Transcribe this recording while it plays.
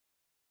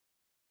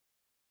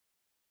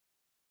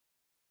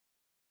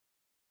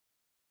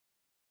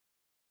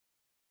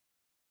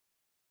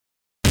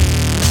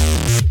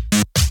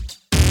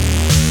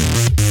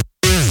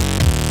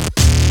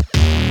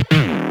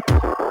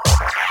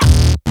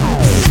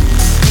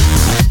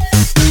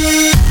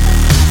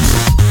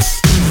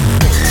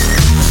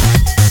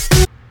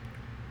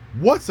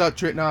What's up,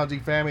 Technology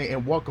family,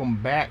 and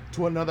welcome back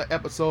to another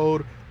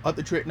episode of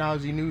the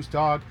Technology News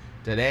Talk.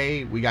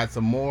 Today, we got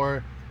some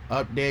more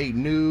update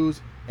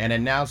news and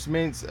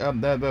announcements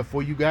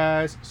for you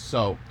guys.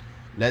 So,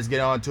 let's get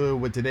on to it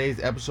with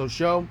today's episode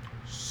show.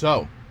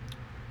 So,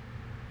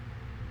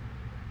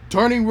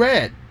 Turning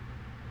Red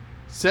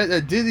set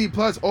a Disney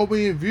Plus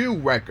opening view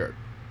record.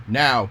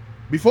 Now,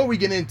 before we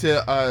get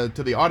into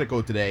to the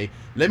article today,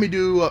 let me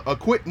do a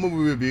quick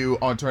movie review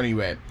on Turning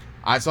Red.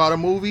 I saw the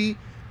movie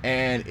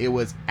and it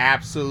was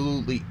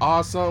absolutely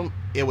awesome.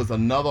 It was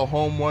another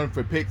home run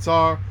for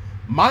Pixar.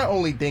 My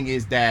only thing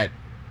is that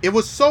it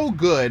was so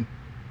good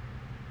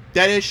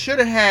that it should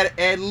have had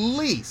at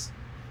least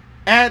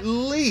a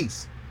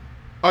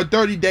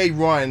 30-day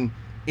run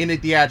in the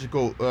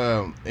theatrical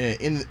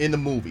in the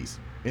movies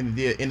in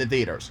the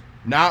theaters.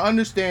 Now I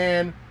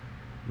understand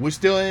we're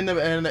still in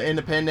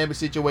the pandemic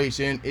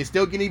situation. It's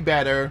still getting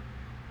better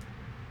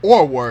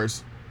or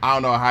worse. I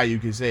don't know how you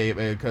can say it,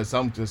 because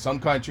some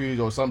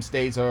countries or some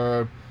states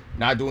are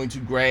not doing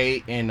too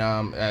great, and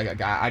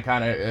I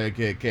kind of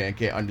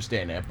can't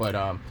understand that. But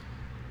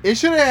it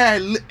should have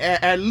had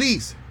at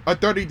least a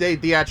 30-day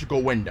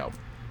theatrical window.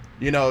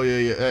 You know,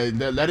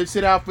 let it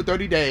sit out for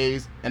 30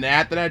 days, and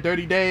after that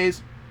 30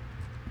 days,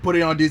 put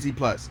it on Disney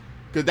Plus,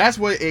 because that's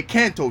what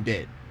Encanto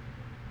did.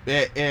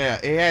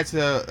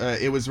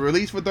 It was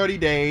released for 30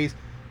 days,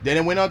 then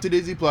it went on to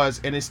Disney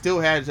Plus, and it still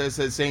had the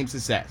same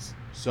success.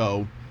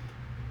 So.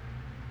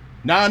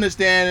 Now I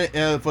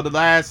understand for the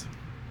last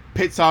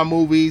Pixar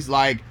movies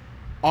like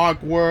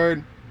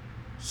Awkward,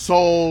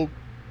 Soul,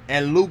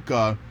 and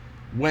Luca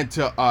went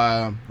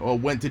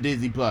to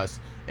Disney Plus,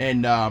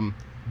 and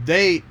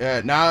they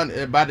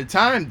now by the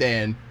time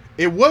then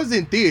it was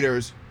in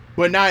theaters,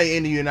 but not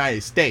in the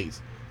United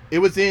States. It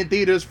was in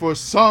theaters for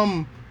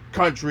some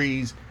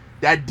countries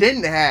that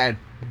didn't have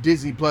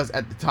Disney Plus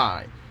at the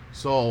time,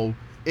 so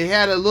it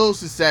had a little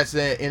success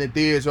in the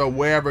theaters or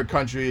wherever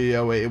country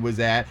it was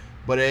at.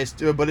 But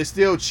it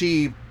still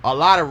achieved a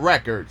lot of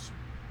records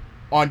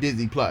on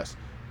Disney Plus.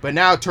 But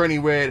now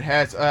Turning Red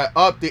has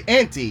upped the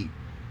ante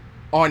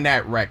on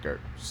that record.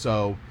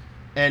 So,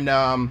 and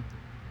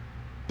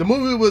the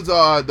movie was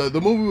the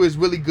movie was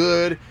really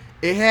good.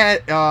 It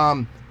had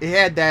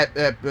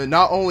that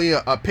not only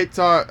a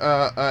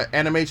Pixar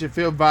animation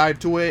film vibe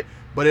to it,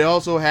 but it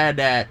also had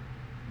that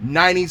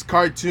 90s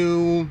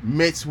cartoon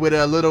mixed with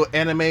a little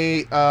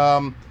anime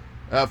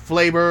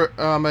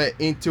flavor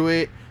into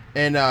it.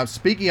 And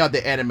speaking of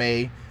the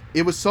anime,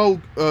 it was so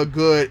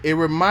good. It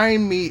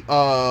reminded me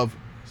of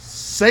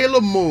Sailor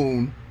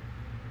Moon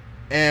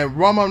and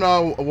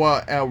Romana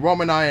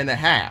and a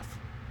Half.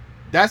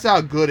 That's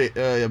how good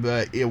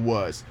it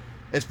was,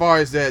 as far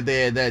as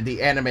the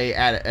anime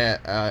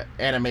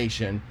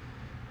animation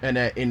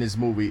in this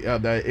movie.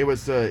 It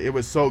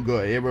was so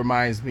good. It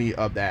reminds me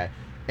of that,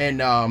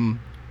 and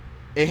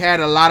it had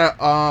a lot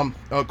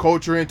of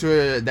culture into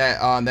it,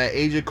 that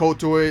Asian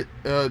culture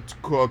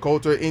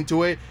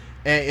into it.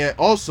 And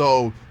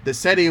also, the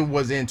setting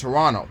was in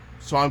Toronto,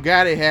 so I'm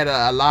glad it had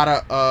a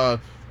lot of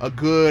a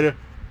good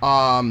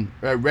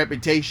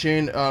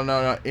reputation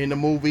in the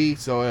movie.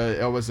 So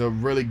it was a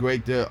really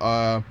great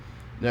to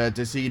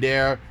see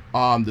there.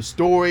 The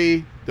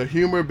story, the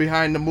humor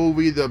behind the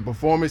movie, the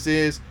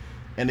performances,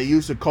 and the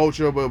use of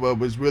culture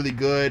was really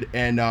good.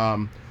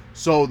 And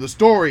so the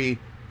story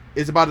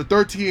is about a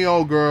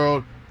 13-year-old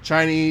girl,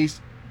 Chinese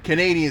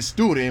Canadian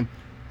student,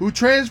 who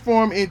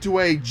transformed into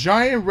a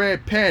giant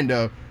red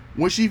panda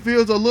when she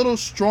feels a little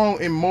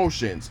strong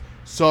emotions.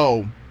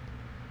 So,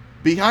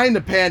 behind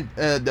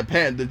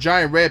the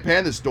giant red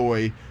panda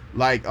story,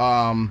 like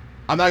I'm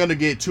not gonna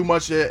get too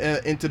much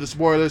into the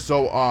spoilers.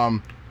 So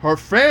her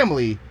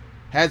family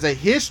has a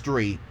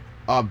history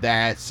of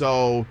that.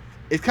 So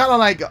it's kind of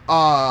like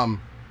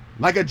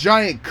a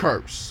giant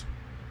curse,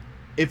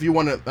 if you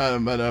want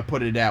to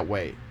put it that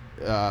way.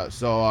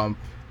 So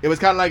it was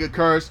kind of like a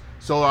curse.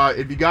 So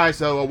if you guys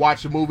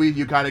watch the movie,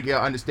 you kind of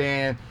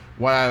understand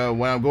what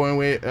I'm going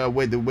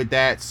with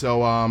that.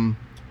 So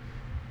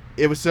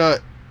it was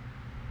the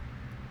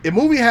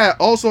movie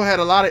also had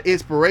a lot of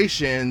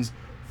inspirations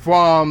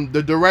from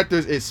the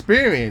director's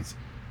experience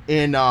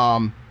in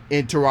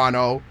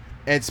Toronto.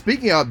 And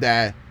speaking of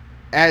that,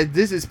 as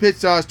this is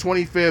Pixar's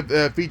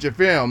 25th feature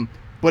film,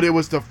 but it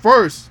was the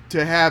first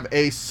to have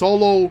a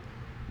solo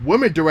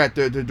woman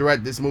director to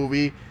direct this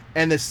movie,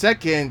 and the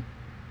second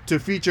to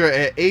feature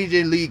an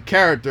Asian lead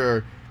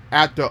character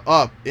after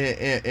Up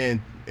in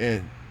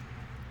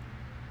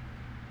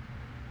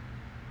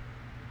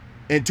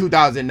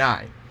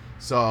 2009.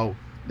 So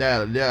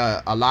there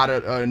are a lot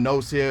of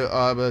notes here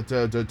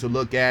to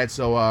look at.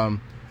 So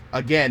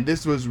again,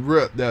 this is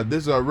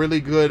a really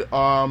good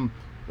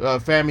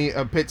family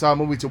Pixar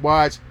movie to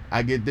watch.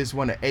 I give this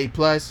one an A+.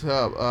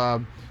 So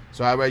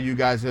I recommend you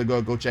guys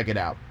go check it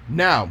out.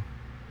 Now,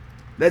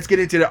 let's get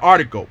into the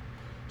article.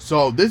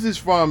 So this is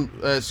from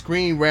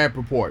Screen Rant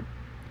Report.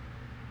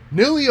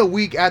 Nearly a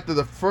week after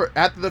the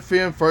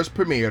film first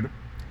premiered,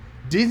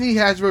 Disney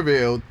has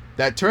revealed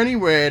that Turning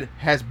Red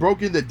has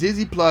broken the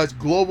Disney Plus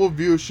global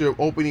viewership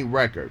opening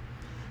record.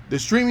 The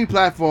streaming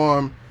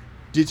platform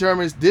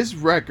determines this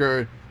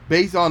record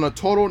based on a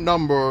total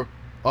number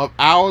of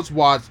hours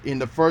watched in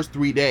the first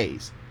 3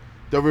 days.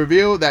 The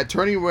reveal that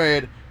Turning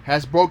Red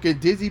has broken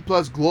Disney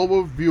Plus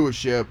global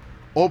viewership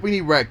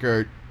opening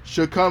record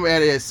should come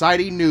as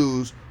exciting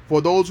news for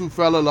those who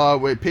fell in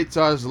love with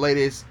Pixar's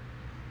latest,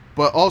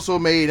 but also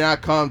may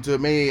not come to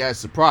many as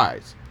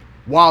surprise.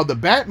 While The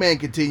Batman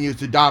continues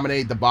to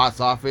dominate the box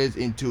office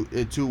in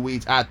 2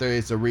 weeks after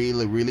its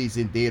release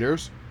in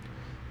theaters,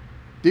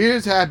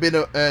 theaters have been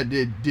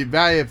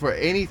devalued for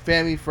any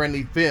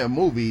family-friendly film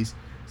movies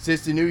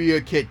since the new year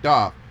kicked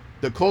off,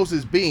 the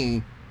closest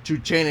being to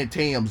Channing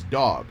Tatum's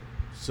Dog.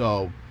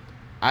 So,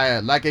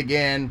 I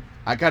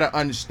kind of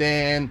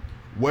understand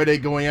where they're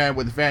going at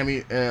with the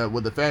family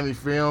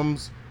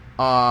films,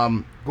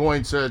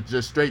 going to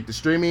just straight to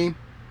streaming,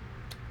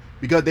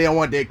 because they don't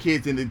want their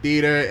kids in the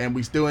theater, and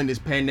we still in this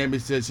pandemic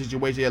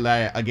situation.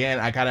 Like, again,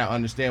 I kind of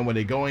understand where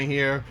they're going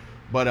here,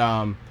 but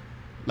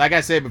like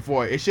I said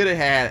before, it should have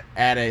had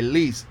at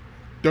least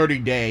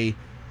 30-day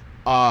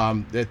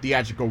the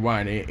theatrical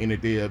run in the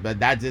theater. But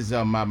that's just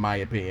my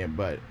opinion.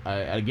 But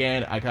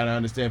again, I kind of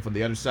understand from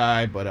the other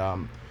side. But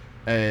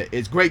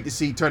it's great to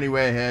see Turning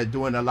Red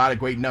doing a lot of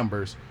great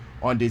numbers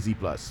on Disney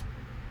Plus.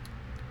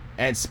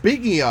 And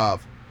speaking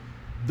of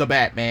the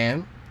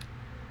Batman,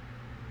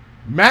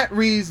 Matt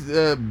Reeves'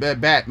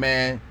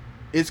 Batman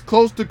is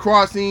close to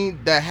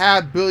crossing the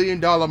 $500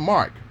 million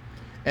mark,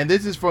 and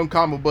this is from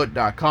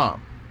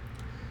comicbook.com.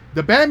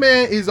 The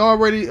Batman is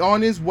already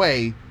on his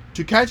way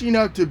to catching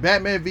up to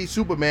Batman v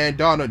Superman: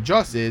 Dawn of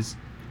Justice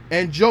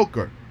and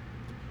Joker,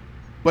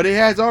 but it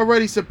has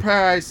already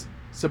surpassed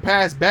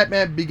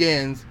Batman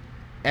Begins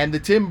and the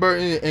Tim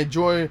Burton and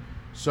Joy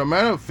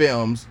Sciamma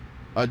films,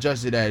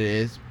 adjusted that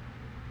is.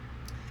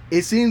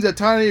 It seems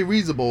entirely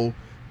reasonable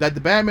that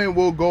the Batman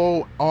will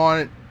go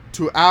on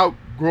to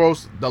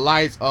outgross the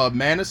likes of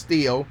Man of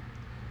Steel,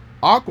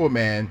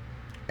 Aquaman,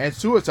 and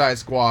Suicide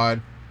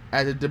Squad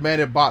at the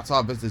demanded box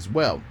office as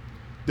well.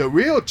 The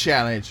real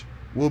challenge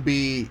will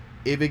be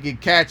if it can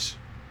catch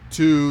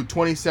to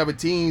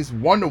 2017's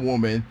Wonder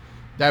Woman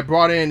that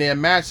brought in a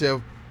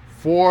massive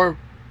 $412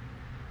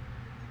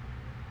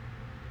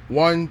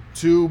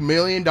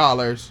 million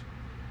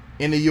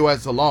in the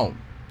US alone.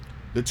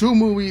 The two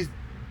movies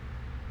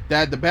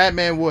that the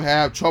Batman will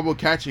have trouble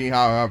catching,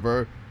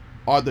 however,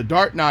 are The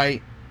Dark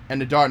Knight and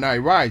The Dark Knight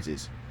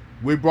Rises.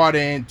 We brought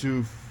in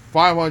to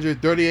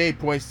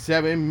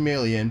 $538.7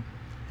 million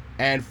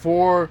and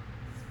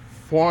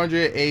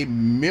 $408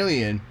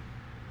 million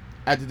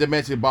at the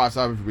domestic box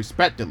office,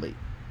 respectively.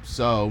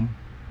 So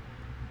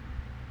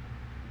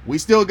we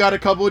still got a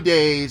couple of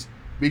days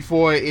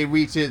before it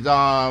reaches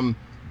their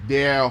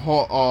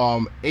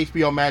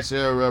HBO Max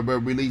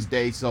release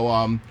date.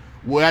 So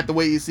we'll have to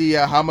wait and see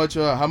how much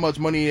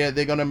money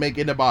they're gonna make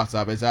in the box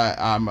office.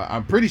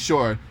 I'm pretty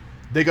sure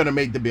they're gonna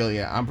make the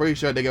billion. I'm pretty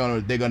sure they're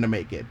gonna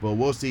make it, but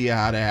we'll see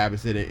how that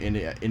happens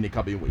in the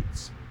coming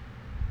weeks.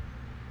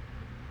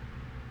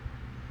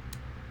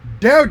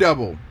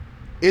 Daredevil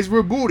is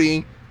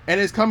rebooting and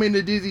is coming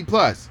to Disney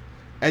Plus.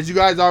 As you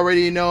guys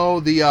already know,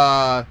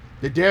 the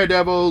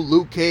Daredevil,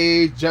 Luke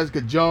Cage,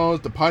 Jessica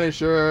Jones, The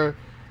Punisher,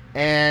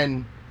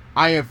 and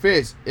Iron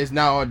Fist is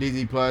now on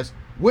Disney Plus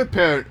with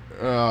parent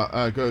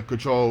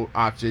control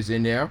options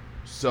in there.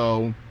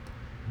 So,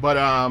 but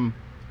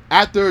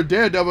after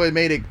Daredevil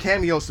made a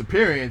cameo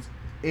appearance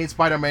in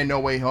Spider-Man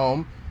No Way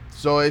Home,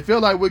 so it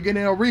feels like we're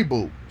getting a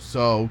reboot.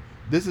 So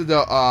this is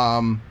the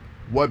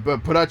what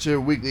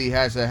Production Weekly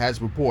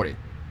has reported.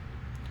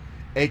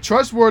 A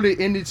trustworthy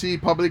industry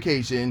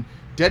publication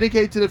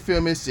dedicated to the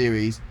film and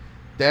series,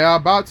 they are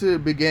about to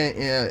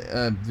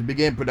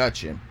begin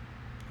production.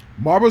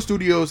 Marvel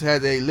Studios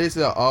has a list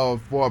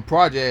for a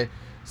project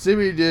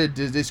simply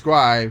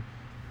described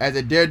as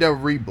a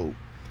Daredevil reboot.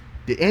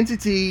 The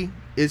entity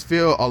is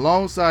filled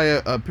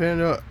alongside a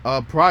panel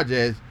of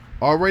projects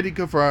already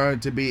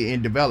confirmed to be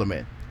in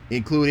development,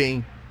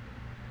 including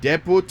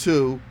Deadpool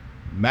 2,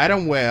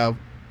 Madam Web,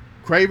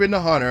 Kraven the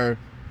Hunter,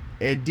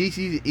 and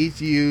DC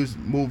ECU's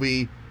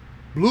movie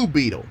Blue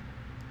Beetle.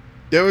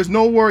 There is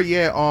no word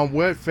yet on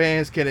what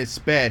fans can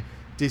expect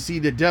to see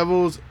the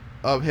Devils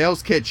of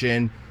Hell's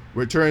Kitchen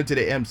return to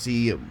the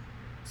MCU.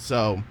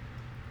 So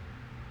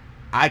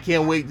I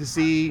can't wait to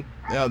see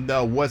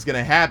what's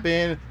gonna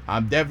happen.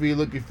 I'm definitely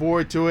looking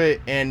forward to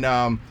it. And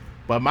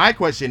but my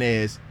question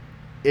is,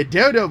 if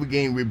Daredevil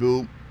game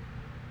reboot,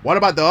 what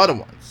about the other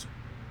ones?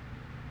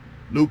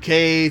 Luke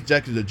Cage,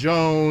 Jessica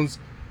Jones,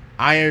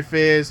 Iron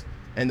Fist,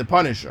 and The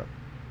Punisher.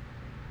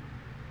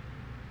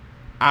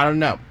 I don't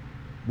know.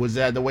 We'll just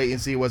have to wait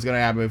and see what's gonna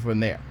happen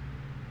from there.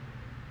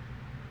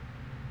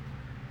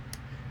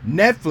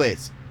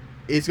 Netflix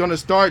is gonna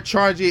start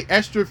charging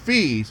extra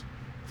fees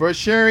for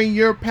sharing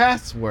your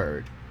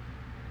password.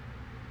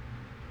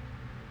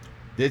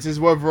 This is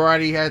what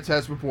Variety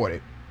has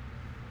reported.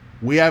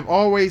 We have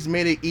always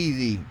made it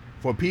easy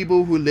for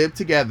people who live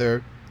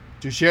together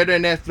to share their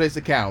Netflix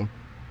account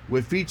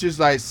with features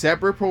like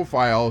separate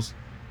profiles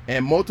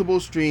and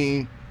multiple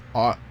streams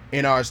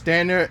in our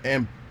standard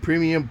and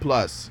premium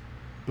plus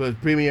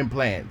premium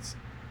plans.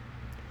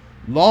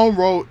 Long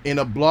wrote in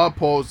a blog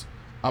post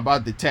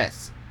about the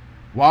tests.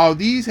 While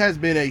these has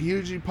been a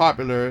hugely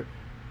popular,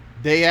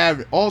 they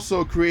have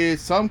also created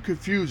some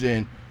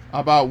confusion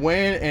about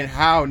when and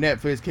how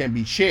Netflix can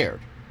be shared.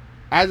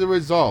 As a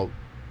result,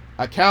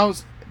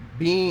 accounts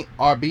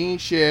are being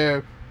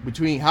shared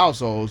between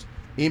households,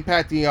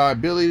 impacting our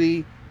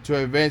ability to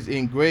invest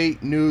in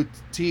great new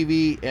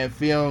TV and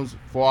films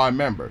for our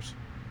members.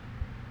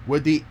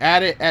 With the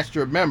added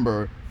extra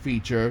member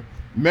feature,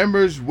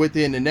 members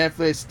within the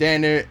Netflix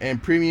standard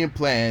and premium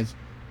plans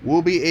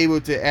will be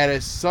able to add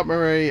a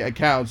summary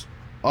accounts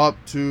up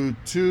to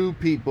 2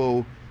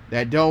 people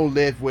that don't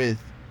live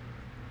with,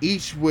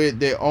 each with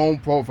their own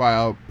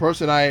profile,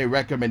 personalized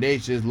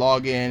recommendations,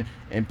 login,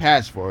 and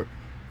password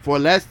for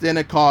less than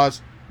a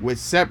cost with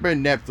separate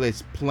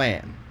Netflix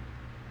plan.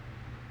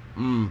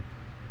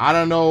 I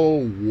don't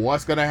know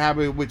what's gonna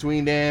happen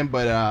between them,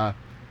 but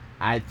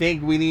I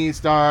think we need to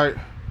start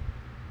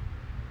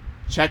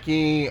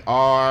checking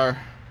our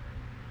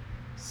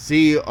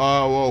see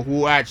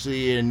who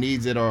actually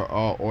needs it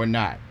or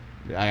not.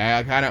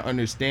 I kind of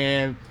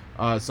understand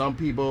some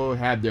people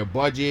have their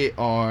budget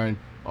on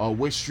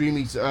which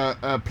streaming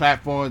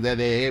platforms that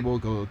they're able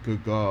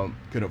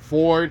could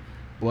afford,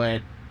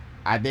 but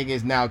I think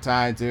it's now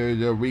time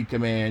to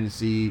recommend and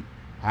see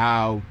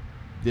how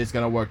this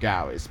gonna work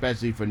out,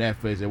 especially for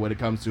Netflix and when it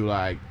comes to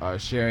like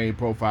sharing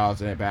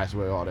profiles and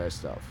password, all that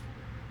stuff.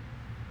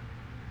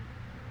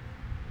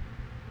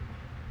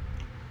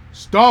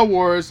 Star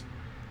Wars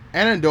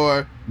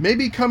Andor may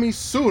be coming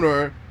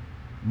sooner,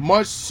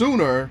 much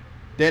sooner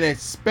than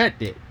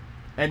expected,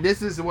 and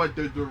this is what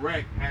the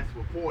Direct has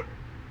reported.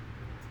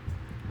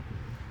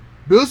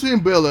 Bill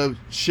Swinburne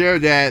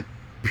shared that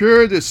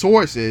per the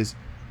sources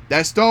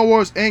that Star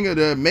Wars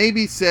Andor may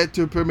be set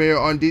to premiere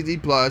on Disney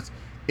Plus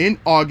in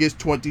August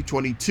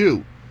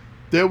 2022.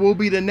 There will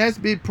be the next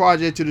big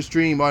project to the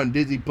stream on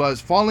Disney Plus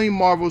following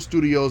Marvel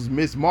Studios'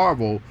 Ms.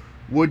 Marvel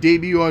will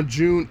debut on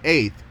June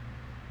 8th.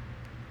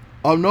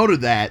 Of note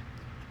of that,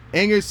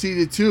 Andor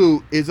Season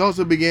 2 is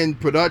also beginning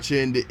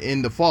production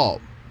in the fall.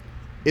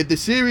 If the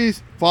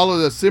series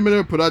follows a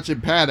similar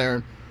production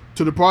pattern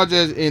to the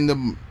projects in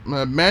the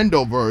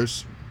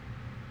Mandoverse,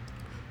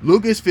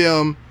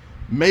 Lucasfilm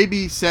may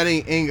be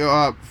setting Andor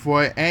up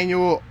for an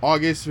annual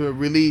August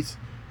release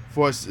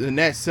for the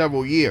next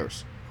several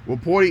years.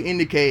 Reporting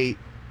indicate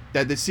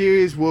that the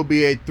series will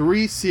be a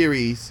 3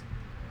 seasons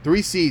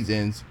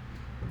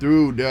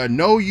through the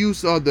no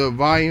use of the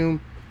volume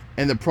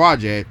and the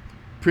project.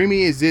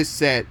 Premium is this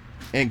set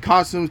and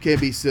costumes can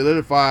be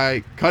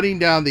solidified, cutting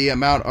down the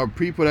amount of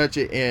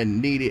pre-production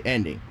and needed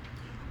ending.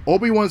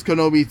 Obi-Wan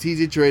Kenobi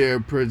teaser trailer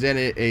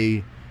presented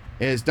a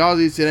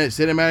nostalgic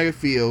cinematic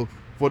feel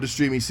for the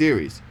streaming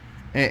series,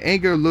 and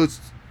Andor looks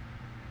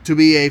to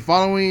be a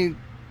following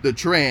the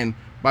trend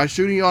by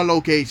shooting on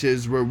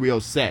locations with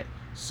real set.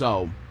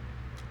 So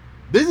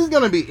this is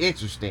gonna be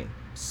interesting.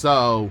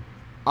 So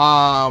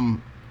I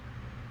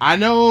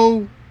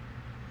know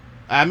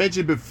I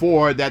mentioned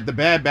before that the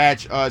Bad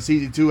Batch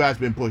season 2 has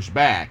been pushed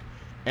back,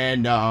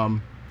 and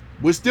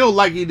we're still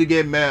likely to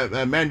get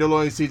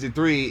Mandalorian season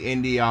 3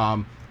 in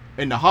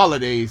the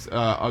holidays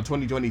of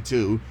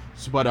 2022.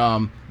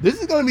 But this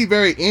is going to be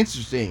very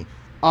interesting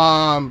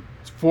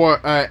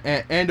for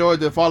Andor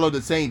to follow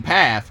the same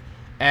path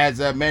as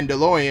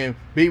Mandalorian,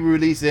 be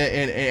released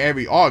in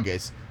every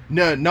August.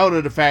 Note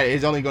of the fact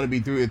it's only going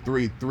to be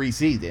three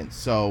seasons.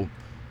 So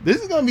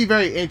this is going to be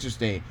very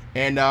interesting,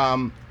 and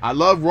I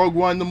love Rogue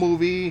One the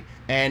movie,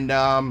 and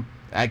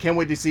I can't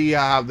wait to see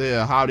how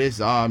this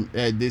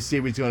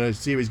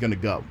series gonna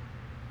go.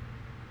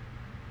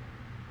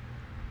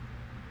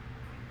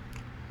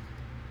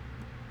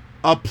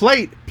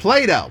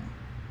 Play-Doh.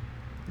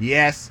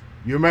 Yes,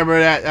 you remember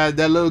that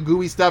little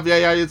gooey stuff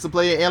that y'all used to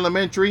play in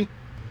elementary?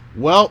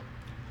 Well,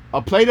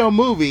 a Play-Doh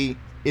movie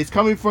is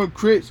coming from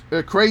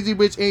Crazy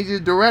Rich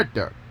Asians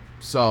director.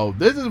 So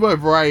this is what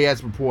Variety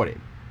has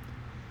reported.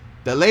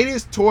 The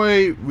latest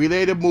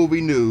toy-related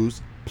movie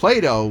news,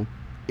 Play-Doh,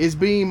 is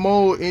being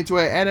molded into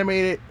an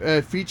animated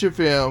feature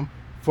film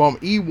from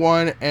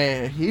E1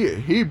 and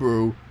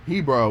Hebrew.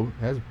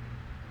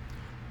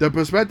 The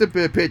perspective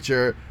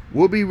picture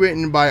will be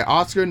written by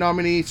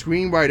Oscar-nominated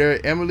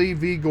screenwriter Emily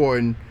V.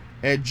 Gordon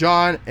and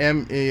John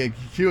M.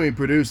 Hewing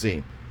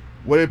producing,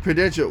 with a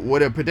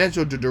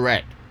potential to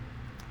direct.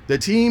 The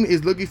team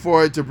is looking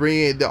forward to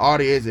bringing the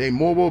audience a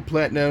mobile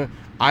platinum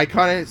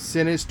iconic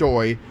cine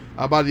story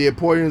about the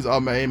importance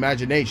of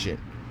imagination.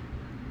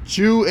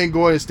 Chu and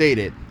Gordon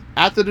stated,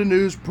 after the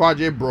news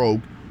project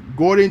broke,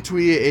 Gordon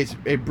tweeted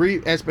a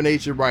brief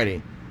explanation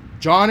writing,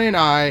 John and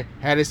I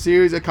had a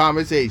series of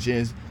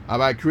conversations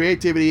about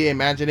creativity,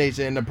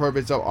 imagination, and the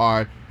purpose of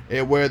art,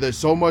 and where there's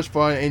so much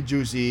fun and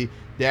juicy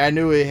that I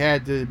knew it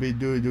had to be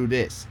do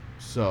this.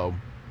 So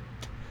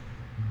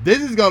this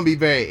is going to be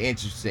very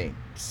interesting.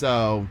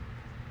 So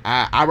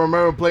I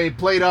remember playing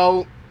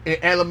Play-Doh in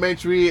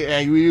elementary,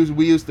 and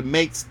we used to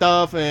make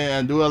stuff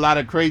and do a lot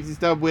of crazy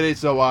stuff with it.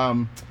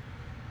 So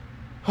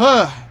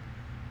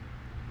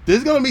this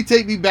is gonna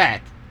take me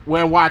back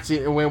when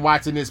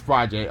watching this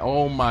project.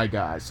 Oh my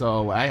god!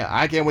 So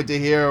I can't wait to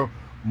hear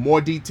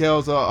more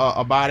details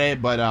about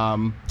it. But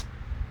I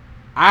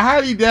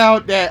highly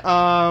doubt that.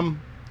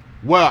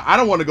 Well, I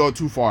don't want to go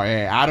too far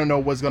ahead. I don't know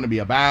what's going to be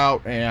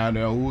about, and I don't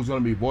know who's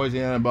going to be voicing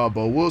it about,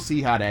 but we'll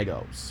see how that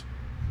goes.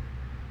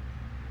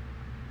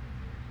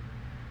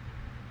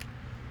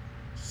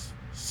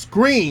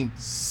 Scream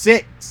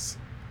 6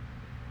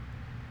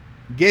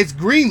 gets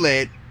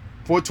greenlit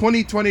for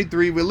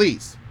 2023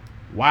 release.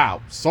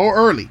 Wow, so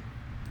early.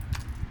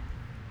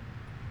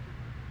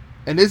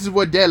 And this is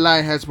what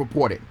Deadline has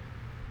reported.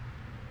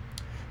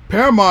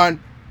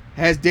 Paramount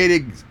has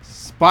dated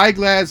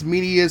Spyglass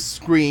Media's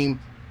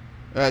Scream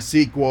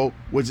sequel,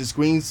 which is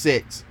Scream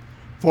 6,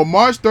 for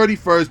March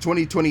 31st,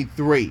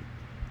 2023,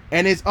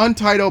 and its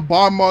untitled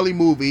Bob Marley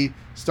movie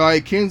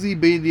starring Kingsley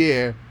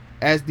Benadir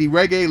as the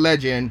reggae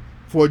legend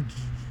for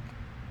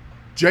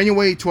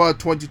January 12,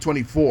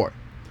 2024.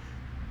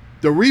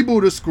 The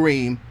reboot of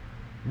Scream,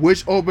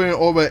 which opened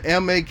over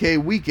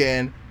MLK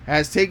weekend,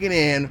 has taken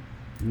in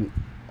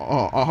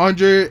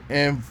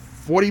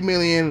 140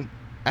 million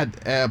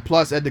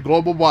plus at the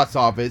global box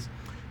office.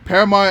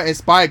 Paramount and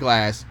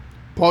Spyglass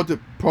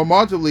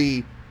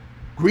promotively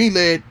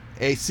greenlit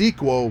a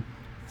sequel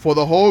for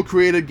the whole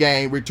creative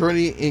gang,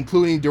 returning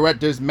including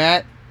directors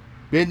Matt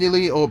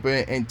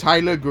Bentley-Open and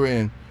Tyler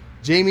Green,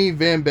 Jamie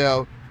Van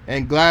Bell,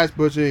 and Glass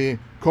Butcher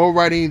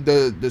co-writing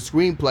the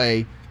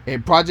screenplay,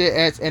 and Project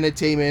X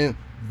Entertainment,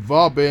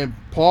 Vauban,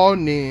 Paul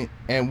Nin,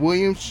 and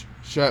William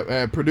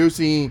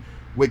producing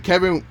with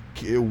Kevin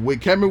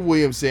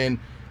Williamson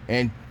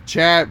and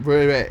Chad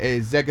River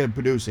executive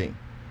producing.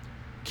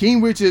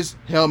 King Richards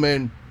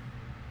Hellman,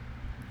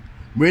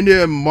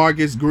 Renda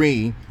Marcus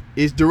Green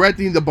is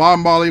directing the Bob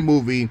Marley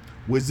movie,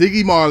 with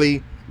Ziggy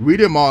Marley,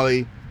 Rita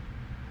Marley,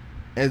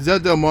 and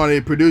Zelda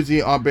Marley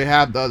producing on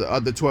behalf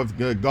of the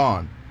 12th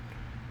Gone.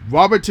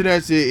 Robert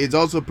Tennessee is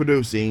also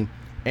producing,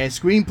 and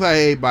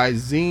screenplay by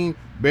Zine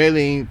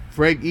Bailey,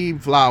 Frank E.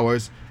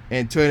 Flowers,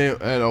 and Tony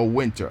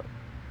Winter.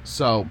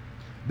 So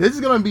this is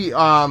going to be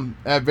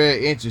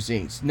very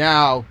interesting.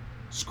 Now,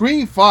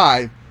 Scream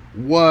 5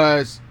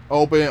 was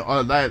open,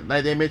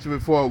 like they mentioned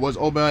before, was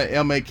open on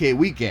MLK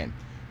weekend.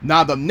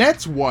 Now the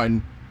next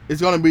one is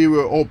going to be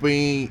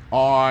opening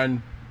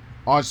on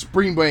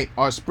spring break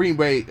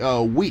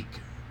week,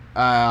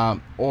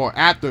 or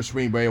after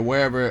spring break,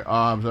 wherever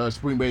the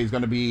spring break is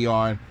going to be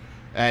on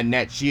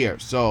next year.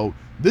 So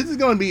this is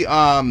going to be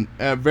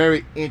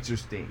very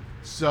interesting.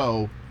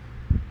 So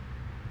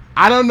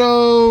I don't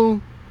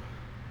know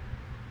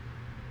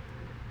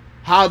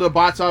how the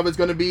box office is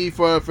going to be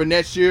for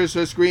next year's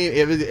Scream.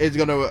 If it's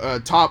going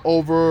to top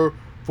over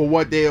for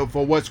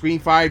what Scream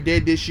 5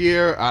 did this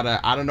year.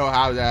 I don't know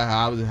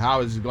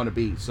how it's going to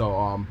be.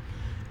 So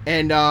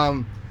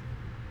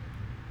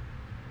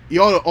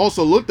you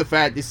also look the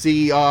fact to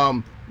see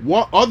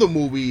what other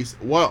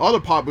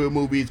popular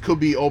movies could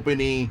be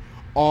opening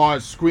on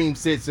Scream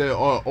 6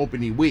 or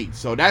opening week.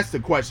 So that's the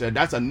question.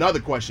 That's another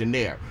question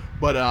there.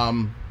 But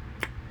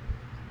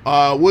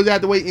we'll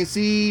have to wait and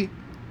see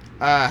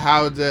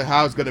how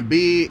it's gonna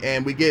be,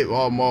 and we get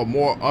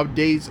more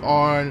updates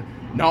on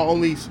not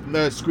only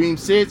the Scream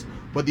 6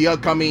 but the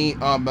upcoming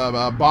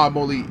Bob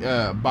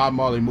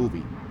Marley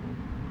movie.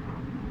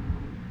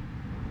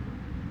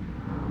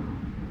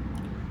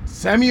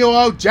 Samuel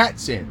L.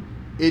 Jackson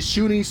is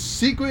shooting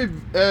Secret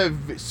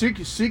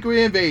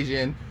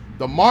Invasion,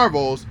 The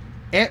Marvels,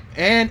 and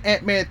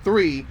Ant-Man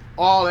 3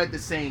 all at the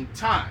same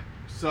time.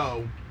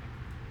 So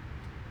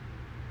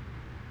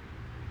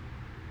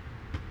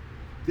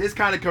this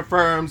kind of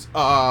confirms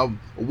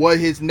what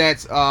his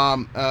next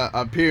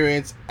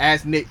appearance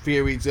as Nick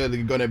Fury is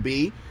going to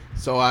be.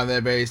 So I'm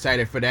very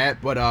excited for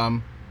that. But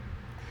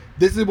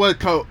this is what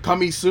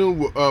coming soon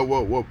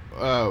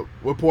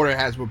reporter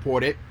has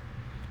reported.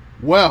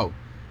 Well,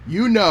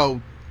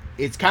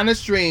 it's kind of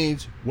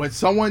strange when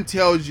someone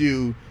tells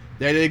you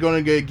that they're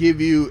going to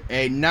give you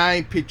a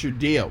 9-picture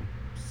deal,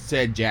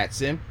 said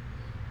Jackson.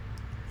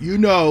 You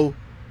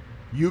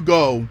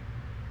go,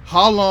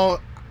 how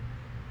long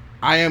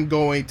I am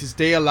going to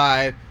stay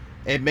alive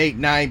and make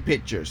 9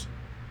 pictures,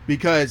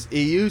 because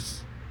it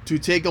used to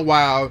take a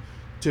while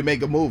to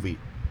make a movie.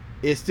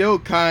 It still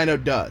kind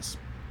of does,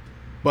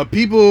 but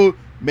people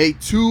make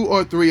 2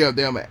 or 3 of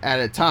them at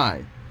a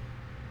time.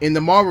 In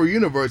the Marvel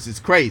Universe, it's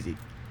crazy.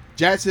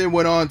 Jackson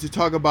went on to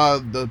talk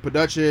about the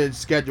production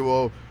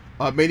schedule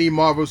of many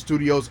Marvel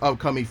Studios'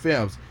 upcoming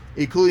films,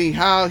 including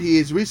how he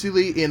is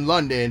recently in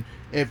London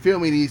and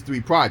filming these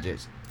 3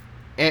 projects: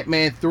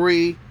 Ant-Man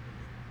 3,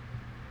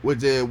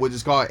 which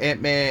is called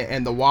Ant-Man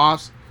and the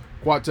Wasp,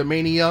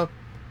 Quantumania,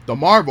 The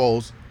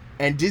Marvels,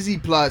 and Disney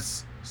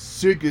Plus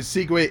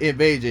Secret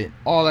Invasion,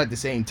 all at the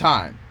same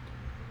time.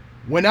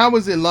 When I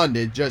was in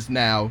London just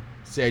now,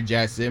 said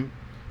Jackson,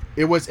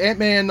 it was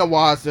Ant-Man and the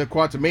Wasp and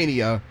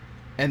Quantumania,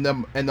 and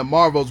the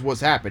Marvels was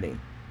happening,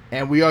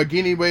 and we are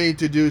getting ready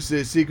to do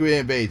the Secret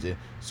Invasion.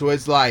 So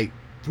it's like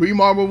 3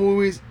 Marvel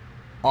movies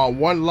on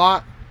one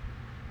lot.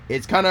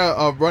 It's kind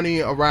of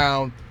running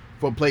around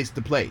from place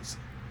to place.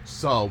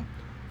 So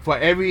for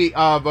every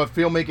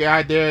filmmaker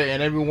out there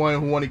and everyone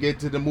who want to get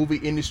to the movie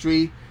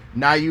industry,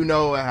 now you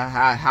know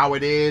how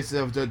it is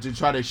to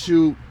try to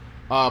shoot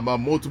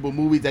multiple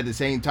movies at the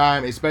same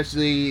time,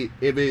 especially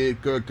if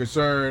it could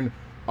concern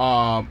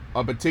a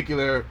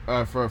particular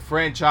for a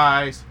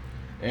franchise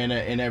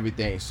and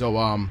everything.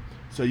 So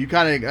you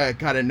kind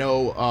of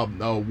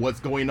know what's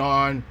going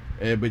on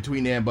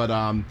between them. But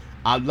I'm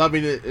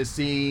loving it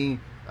seeing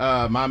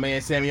my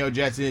man Samuel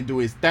Jackson do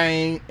his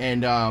thing,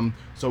 and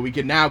so we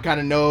can now kind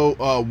of know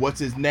what's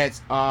his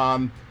next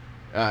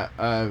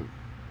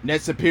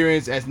next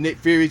appearance as Nick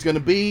Fury is going to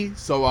be.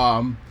 So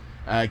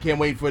I can't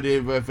wait for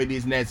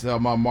these next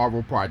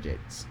Marvel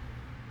projects.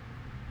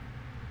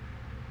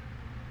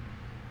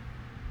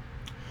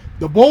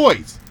 The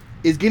Boys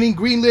is getting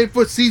greenlit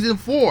for season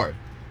 4,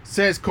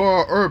 says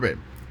Carl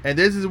Urban, and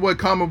this is what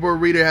Comic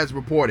Book Reader has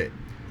reported.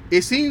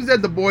 It seems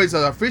that The Boys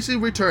are officially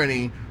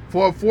returning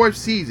for a 4th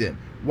season,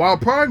 while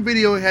Prime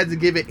Video hasn't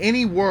given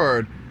any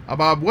word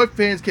about what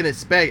fans can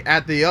expect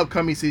at the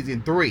upcoming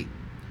season 3.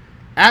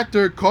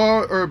 Actor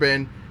Carl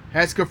Urban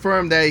has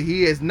confirmed that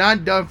he is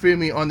not done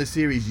filming on the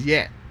series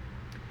yet.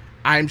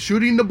 "I'm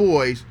shooting The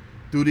Boys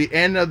through the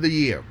end of the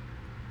year,"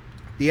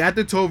 the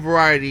actor told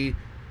Variety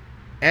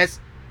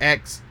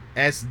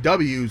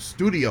SXSW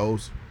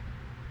Studios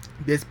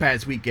this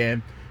past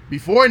weekend.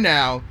 Before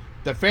now,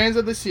 the fans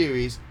of the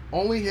series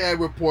only had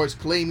reports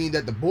claiming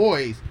that The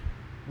Boys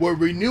were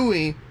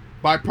renewing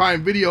by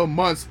Prime Video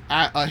months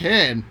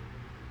ahead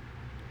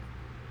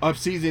of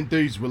season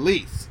 3's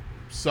release.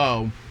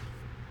 So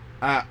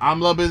I'm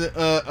loving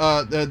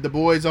the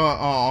Boys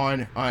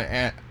on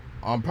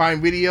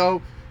Prime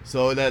Video.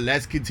 So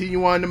let's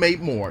continue on to make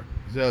more.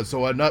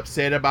 So I'm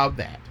upset about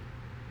that.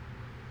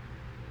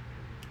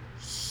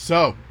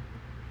 So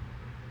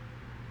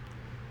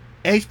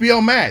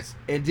HBO Max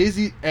and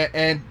Disney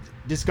and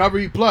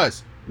Discovery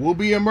Plus will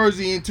be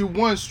emerging into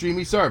one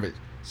streaming service.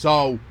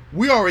 So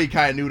we already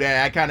kind of knew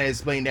that. I kind of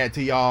explained that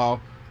to y'all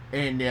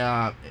in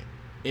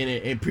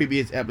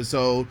previous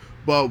episode,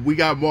 but we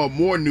got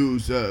more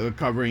news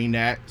covering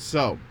that.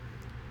 So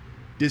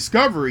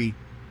Discovery,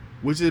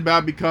 which is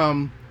about to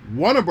become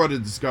Warner Brothers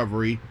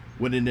Discovery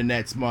within the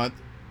next month,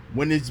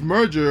 when its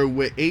merger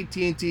with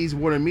AT&T's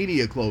Warner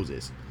Media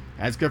closes,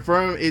 has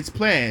confirmed its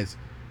plans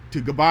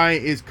to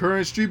combine its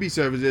current streaming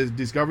services,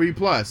 Discovery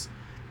Plus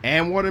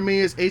and Warner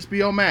Media's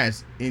HBO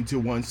Max, into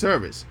one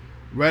service,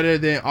 rather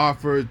than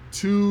offer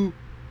 2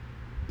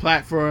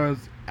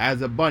 platforms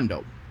as a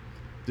bundle.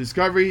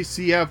 Discovery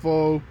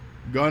CFO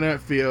Gunnar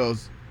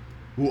Fields,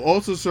 who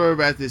also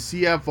served as the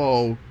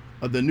CFO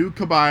of the new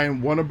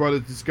combined Warner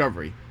Brothers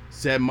Discovery,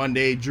 said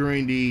Monday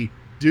during the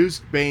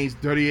Deutsche Bank's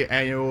 30th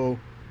annual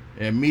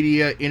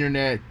Media,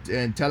 Internet,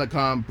 and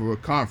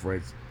Telecom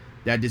conference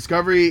that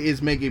Discovery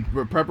is making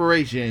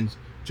preparations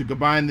to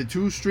combine the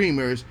 2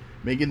 streamers,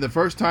 making the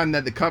first time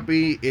that the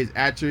company is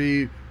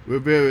actually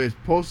revealed its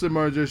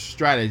post-merger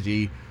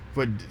strategy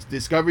for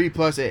Discovery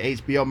Plus and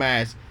HBO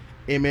Max,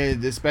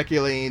 amid the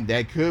speculating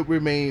that could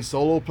remain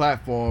solo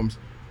platforms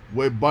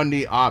with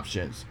bundling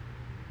options,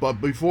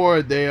 but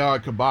before they are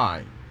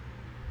combined.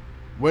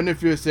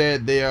 Winterfield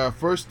said their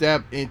first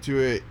step into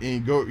it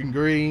in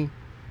agreeing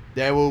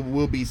that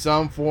will be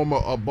some form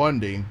of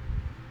bundling,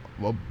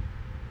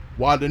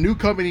 while the new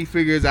company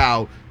figures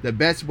out the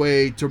best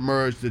way to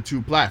merge the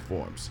 2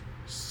 platforms.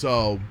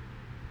 So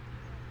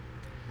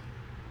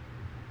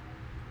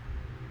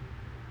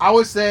I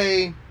would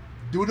say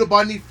do the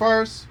bundling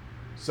first,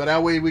 so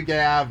that way we can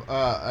have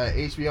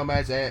HBO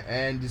Max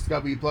and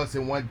Discovery Plus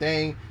in one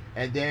thing,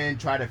 and then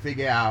try to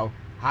figure out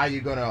how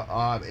you're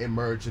gonna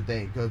merge the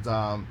thing.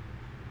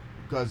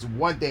 Because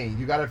one thing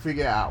you got to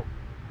figure out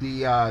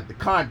the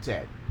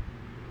content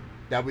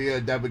that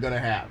we're gonna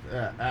have,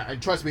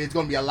 and trust me, it's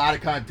gonna be a lot of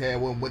content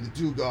when the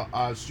 2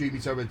 streaming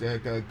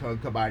services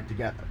combined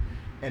together,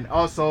 and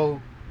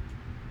also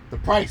the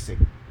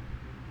pricing.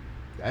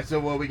 That's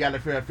what we got to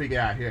figure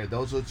out here.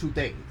 Those are 2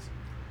 things: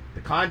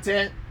 the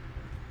content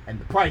and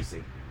the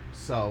pricing.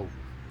 So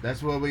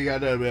that's what we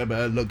got to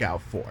look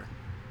out for.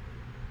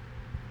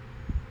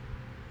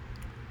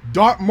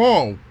 Darth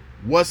Maul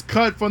was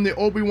cut from the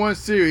Obi-Wan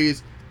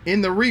series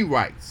in the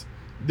rewrites.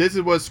 This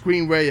is what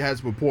Screen Rant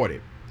has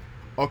reported.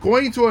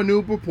 According to a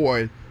new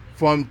report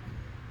from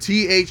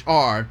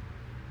THR,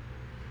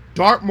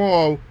 Darth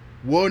Maul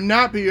will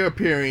not be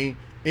appearing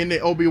in the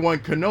Obi-Wan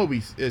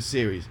Kenobi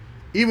series,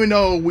 even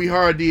though we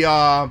heard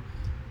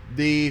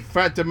the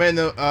Phantom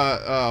Menace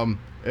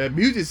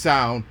music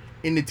sound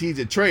in the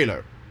teaser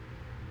trailer.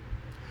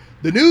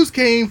 The news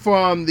came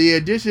from the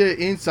additional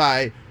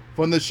insight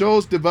from the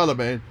show's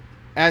development,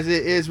 as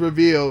it is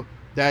revealed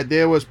that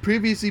there was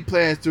previously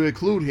plans to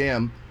include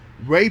him,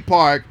 Ray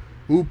Park,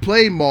 who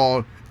played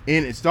Maul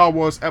in Star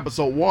Wars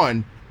Episode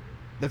 1,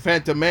 The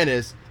Phantom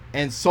Menace,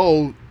 and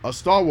Soul, a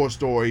Star Wars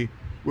story,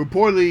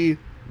 reportedly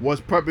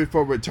was prepping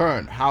for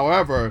return.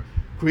 However,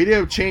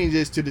 creative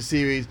changes to the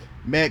series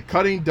meant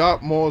cutting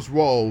Darth Maul's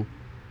role.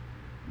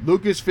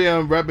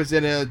 Lucasfilm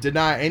representative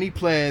denied any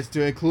plans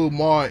to include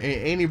Maul in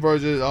any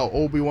version of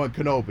Obi-Wan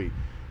Kenobi,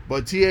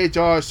 but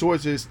THR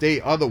sources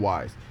state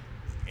otherwise.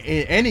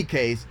 In any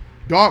case,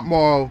 Darth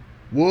Maul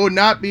will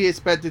not be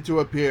expected to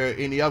appear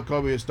in the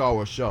upcoming Star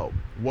Wars show.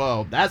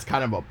 Well, that's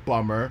kind of a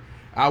bummer.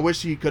 I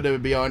wish he could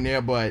have been on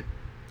there, but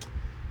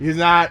he's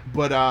not.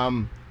 But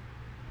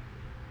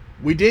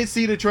we did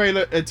see the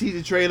trailer, a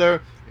teaser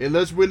trailer. It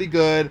looks really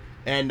good,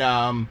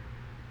 and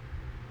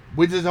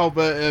we just hope.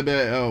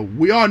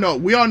 We all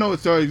know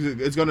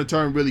it's going to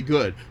turn really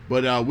good.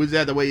 But we just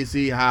have to wait and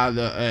see how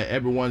the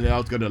everyone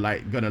else gonna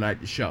like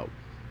the show.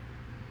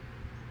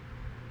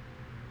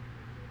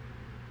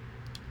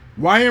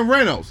 Ryan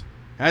Reynolds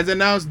has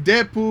announced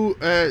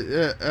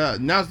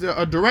announced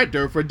a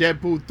director for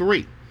Deadpool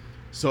 3.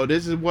 So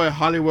this is what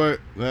Hollywood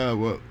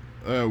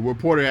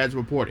Reporter has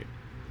reported.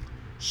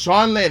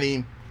 Sean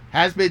Lenny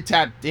has been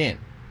tapped in,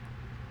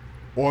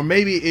 or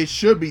maybe it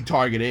should be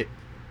targeted,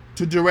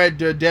 to direct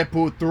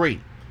Deadpool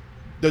 3.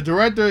 The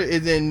director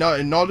is in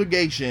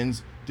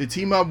negotiations to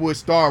team up with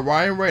star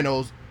Ryan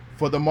Reynolds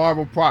for the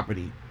Marvel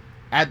property,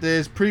 after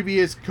his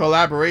previous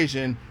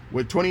collaboration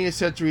with 20th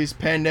Century's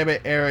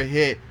pandemic-era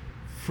hit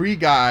Free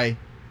Guy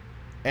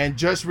and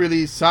just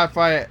released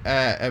sci-fi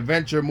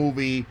adventure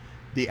movie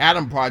The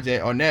Adam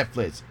Project on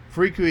Netflix.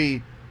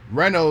 Frequently,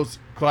 Reynolds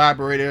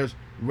collaborators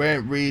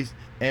Rand Reese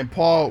and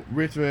Paul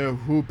Richmond,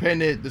 who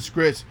penned the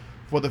scripts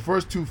for the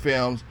first two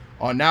films,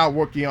 are now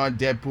working on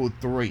Deadpool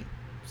 3.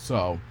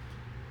 So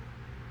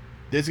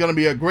this is going to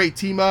be a great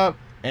team up,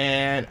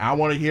 and I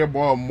want to hear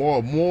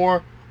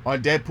more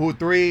on Deadpool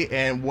 3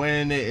 and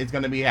when it's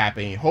going to be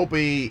happening.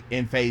 Hopefully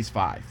in Phase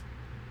 5.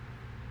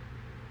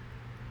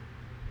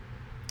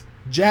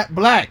 Jack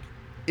Black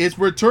is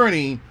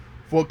returning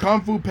for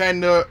Kung Fu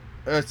Panda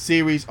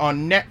series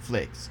on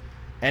Netflix,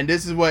 and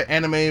this is what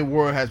Anime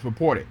World has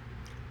reported.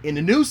 In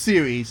the new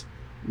series,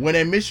 when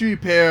a mystery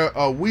pair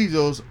of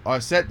weasels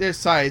are set their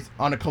sights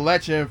on a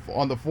collection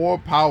on the four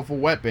powerful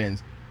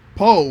weapons,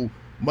 Poe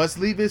must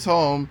leave his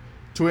home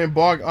to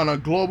embark on a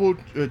global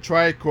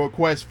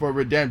quest for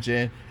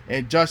redemption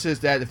and justice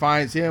that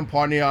finds him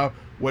partnering up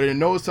with a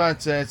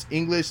no-nonsense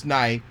English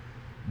knight,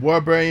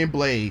 Warbarian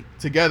Blade.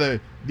 Together,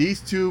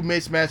 these two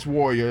mismatched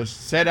warriors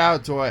set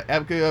out to an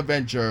epic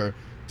adventure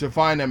to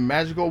find the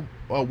magical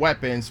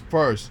weapons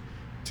first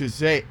to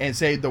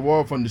save the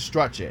world from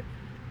destruction,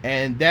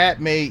 and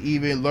that may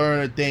even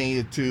learn a thing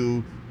or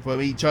two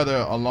from each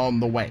other along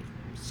the way.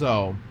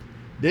 So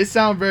this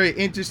sounds very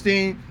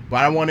interesting, but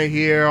I want to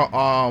hear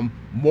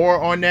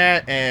more on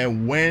that,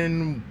 and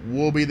when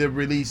will be the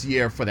release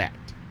year for that.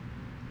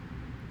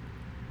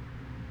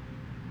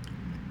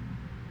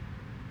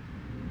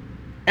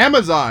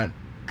 Amazon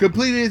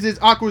completed its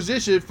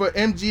acquisition for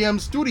MGM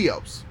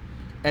Studios,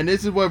 and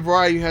this is what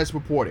Variety has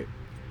reported.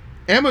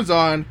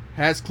 Amazon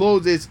has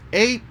closed its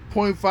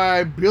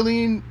 $8.5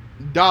 billion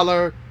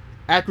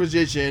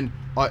acquisition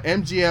of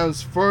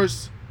MGM's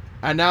first,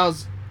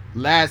 announced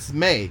last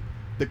May.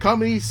 The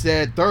company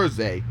said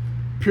Thursday,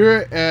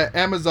 Pure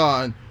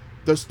Amazon,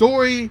 the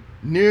story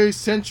near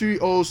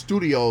century-old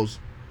studios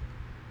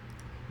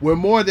with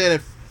more than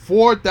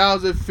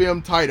 4,000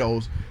 film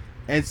titles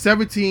and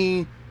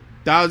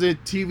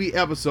 17,000 TV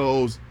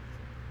episodes,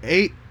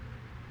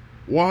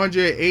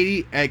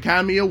 180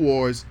 Academy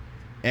Awards,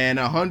 and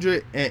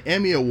 100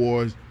 Emmy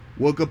Awards,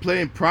 will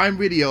complete Prime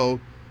Video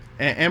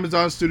and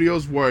Amazon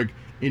Studios' work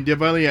in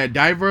developing a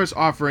diverse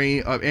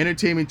offering of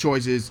entertainment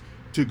choices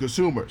to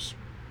consumers.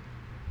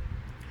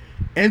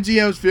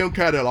 MGM's film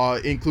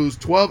catalog includes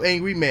 12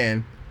 Angry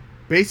Men,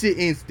 Basic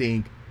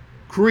Instinct,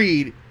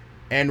 Creed,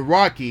 and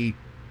Rocky,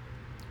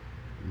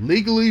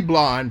 Legally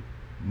Blonde,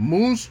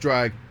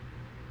 Moonstruck,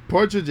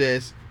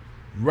 Portuguese,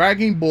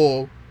 Raging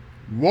Bull,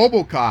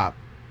 RoboCop,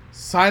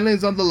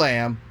 Silence of the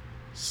Lamb,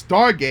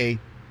 Stargate,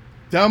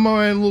 Thelma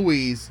and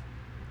Louise,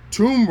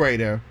 Tomb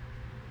Raider,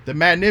 The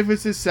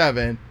Magnificent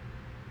Seven,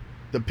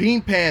 The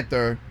Pink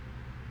Panther,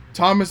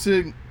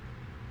 Thomason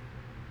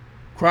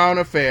Crown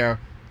Affair,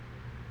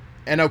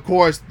 and of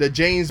course the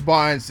James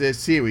Bond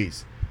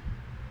series.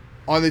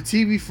 On the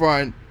TV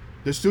front,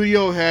 the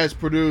studio has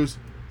produced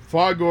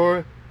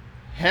Fargo,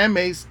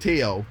 Handmaid's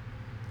Tale,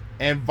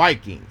 and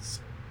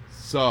Vikings.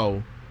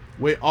 So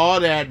with all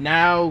that,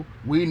 now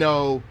we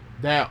know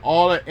that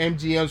all of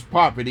MGM's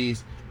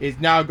properties is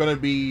now going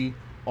to be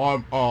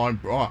on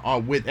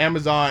with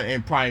Amazon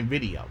and Prime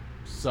Video.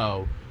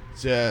 So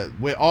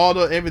with all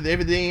the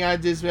everything I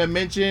just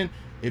mentioned,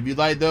 if you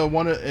like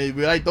if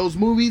you like those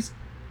movies,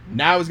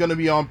 now it's going to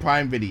be on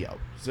Prime Video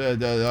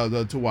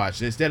to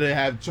watch. Instead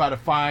of try to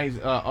find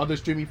other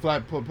streaming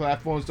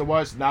platforms to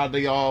watch, now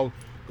they all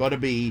going to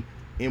be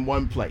in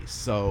one place.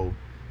 So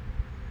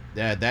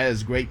that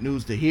is great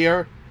news to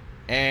hear.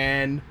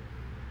 And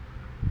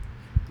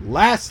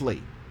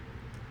lastly,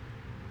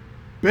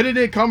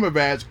 Benedict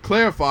Cumberbatch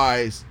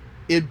clarifies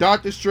if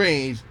Doctor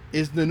Strange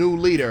is the new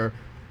leader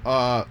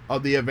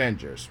of the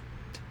Avengers.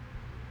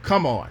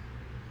 Come on.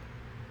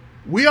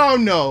 We all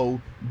know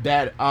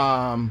that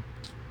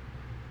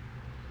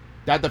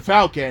that the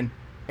Falcon,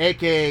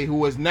 aka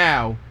who is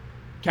now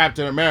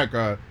Captain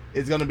America,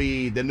 is going to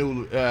be the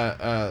new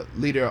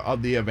leader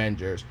of the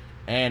Avengers.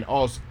 and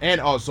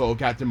also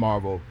Captain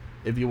Marvel,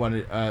 if you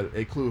want to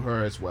include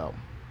her as well.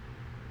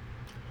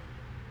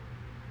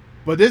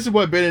 But this is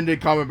what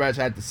Benedict Cumberbatch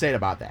had to say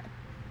about that.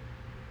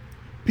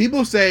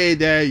 People say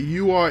that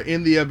you are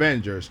in the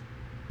Avengers,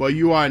 but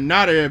you are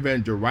not an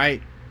Avenger,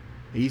 right?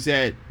 He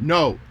said,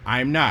 no,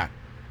 I'm not.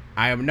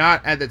 I am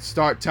not at the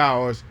Stark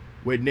Towers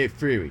with Nick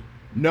Fury.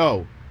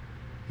 No,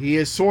 he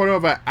is sort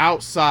of an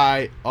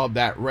outside of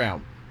that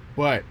realm,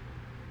 but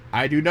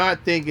I do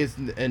not think it's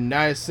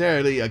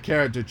necessarily a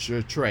character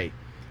trait.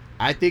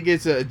 I think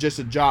it's just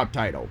a job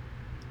title.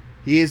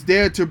 He is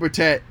there to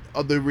protect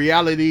the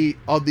reality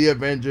of the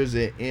Avengers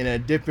in a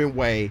different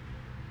way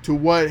to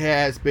what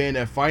has been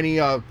a fighting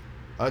up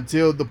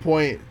until the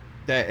point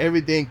that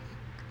everything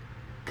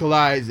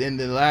collides in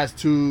the last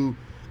two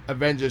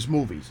Avengers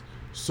movies.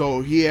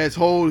 So he has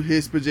held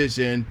his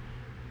position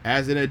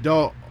as an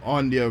adult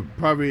on the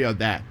probably of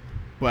that.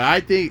 But I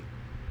think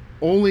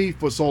only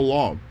for so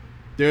long.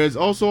 There's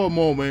also a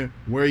moment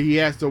where he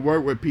has to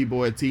work with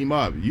people and team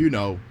up.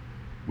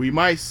 We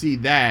might see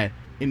that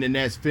in the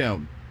next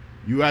film.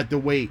 You have to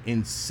wait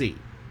and see.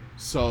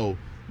 So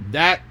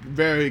that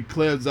very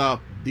clears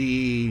up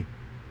the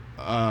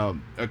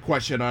a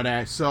question on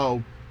that.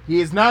 So he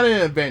is not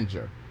an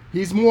Avenger.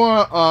 He's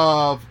more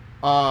of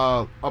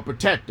a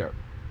protector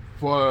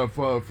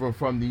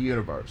from the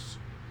universe.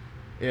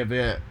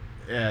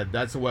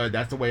 That's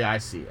the way I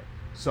see it.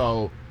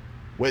 So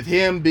with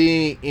him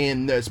being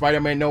in the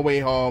Spider-Man No Way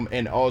Home,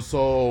 and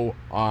also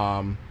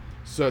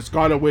so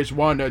Scarlet Witch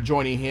Wanda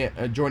joining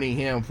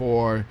him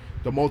for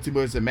the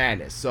Multiverse of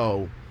Madness.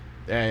 So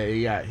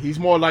he's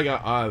more like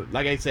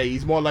like I say,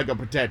 he's more like a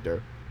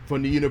protector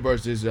from the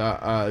universes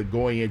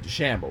going into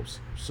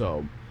shambles.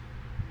 So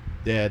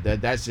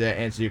that's to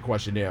answer your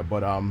question there.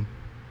 But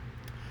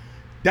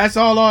that's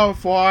all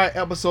for our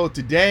episode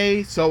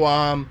today.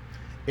 So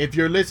if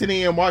you're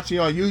listening and watching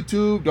on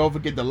YouTube, don't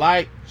forget to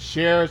like,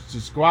 share,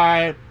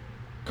 subscribe,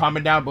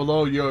 comment down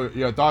below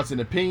your thoughts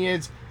and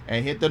opinions,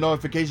 and hit the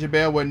notification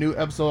bell when new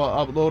episodes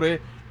are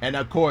uploaded. And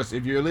of course,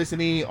 if you're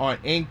listening on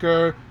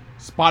Anchor,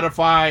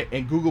 Spotify,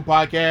 and Google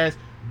Podcasts,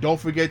 don't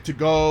forget to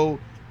go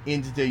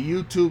into the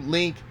YouTube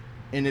link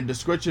in the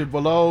description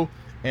below,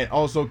 and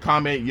also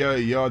comment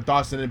your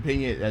thoughts and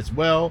opinions as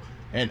well.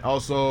 And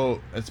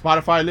also,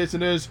 Spotify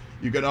listeners,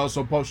 you can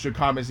also post your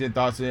comments and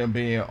thoughts and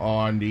opinions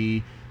on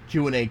the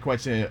Q&A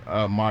question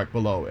mark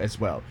below as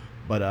well.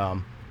 But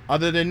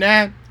other than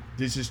that,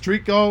 this is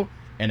Trico,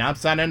 and I'm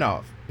signing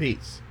off.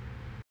 Peace.